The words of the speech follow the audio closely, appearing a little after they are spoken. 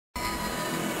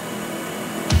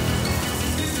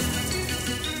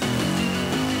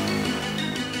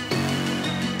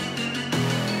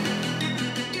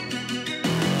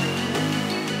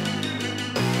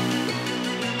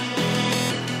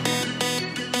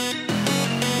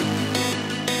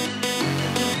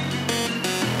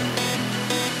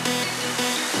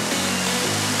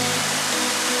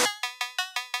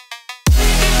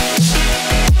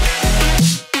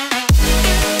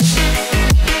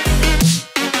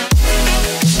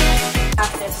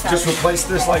Just replaced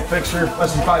this light fixture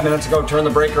less than 5 minutes ago. Turned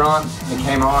the breaker on. It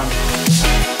came on.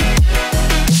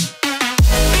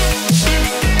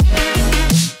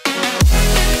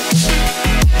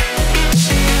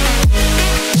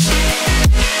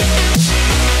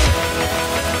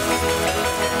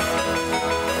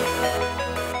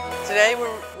 Today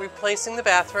we're replacing the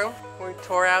bathroom. We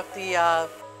tore out the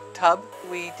tub.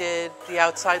 We did the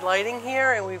outside lighting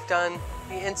here, and we've done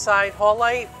the inside hall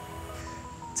light.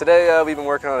 Today we've been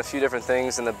working on a few different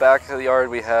things. In the back of the yard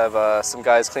we have some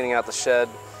guys cleaning out the shed,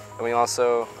 and we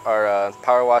also are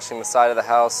power washing the side of the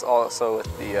house, also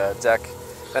with the deck.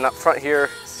 And up front here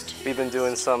we've been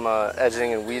doing some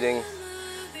edging and weeding,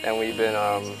 and we've been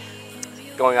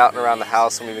going out and around the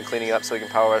house, and we've been cleaning it up so we can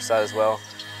power our side as well.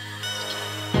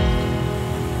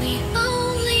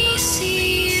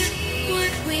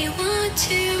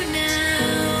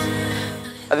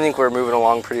 I think we're moving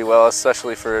along pretty well,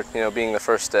 especially for being the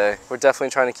first day. We're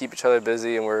definitely trying to keep each other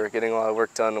busy, and we're getting a lot of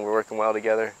work done, and we're working well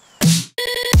together.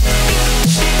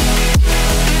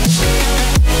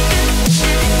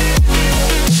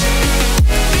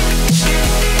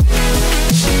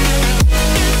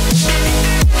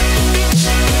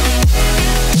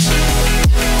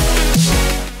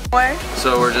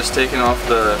 So we're just taking off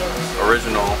the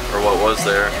original, or what was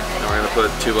there, and we're going to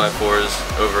put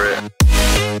 2x4s over it.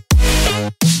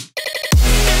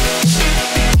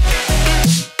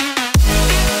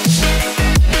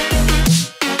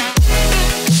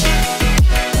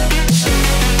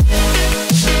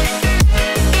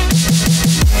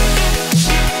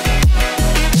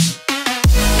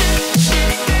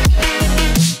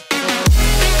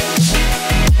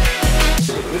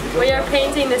 We are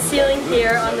painting the ceiling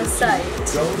here on the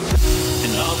site.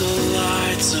 And all the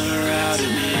lights are out at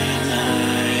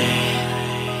midnight.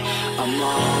 I'm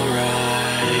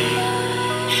alright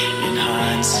in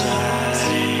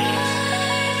hindsight.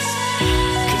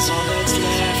 'Cause all that's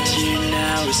left here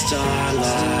now is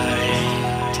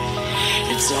starlight.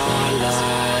 It's our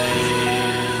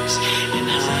lives in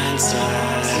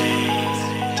hindsight.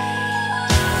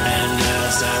 And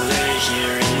as I lay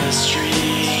here in the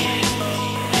street,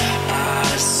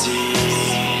 I see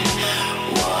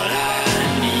what I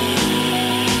need.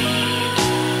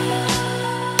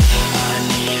 I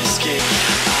need escape.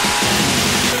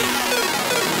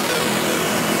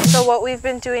 So what we've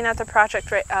been doing at the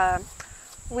project,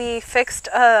 we fixed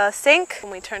a sink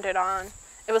and we turned it on.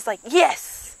 It was like,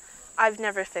 yes! I've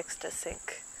never fixed a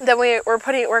sink. Then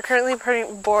we're currently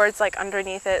putting boards like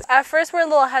underneath it. At first we're a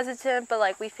little hesitant, but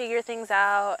like we figure things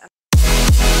out.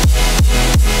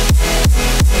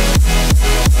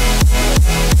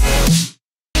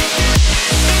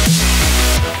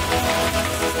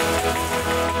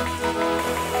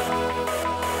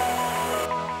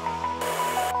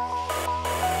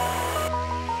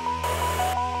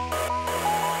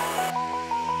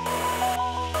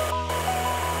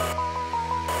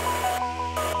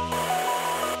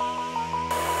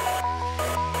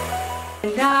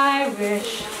 And I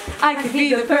wish I could be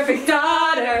the perfect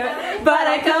daughter, but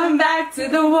I come back to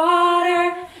the wall.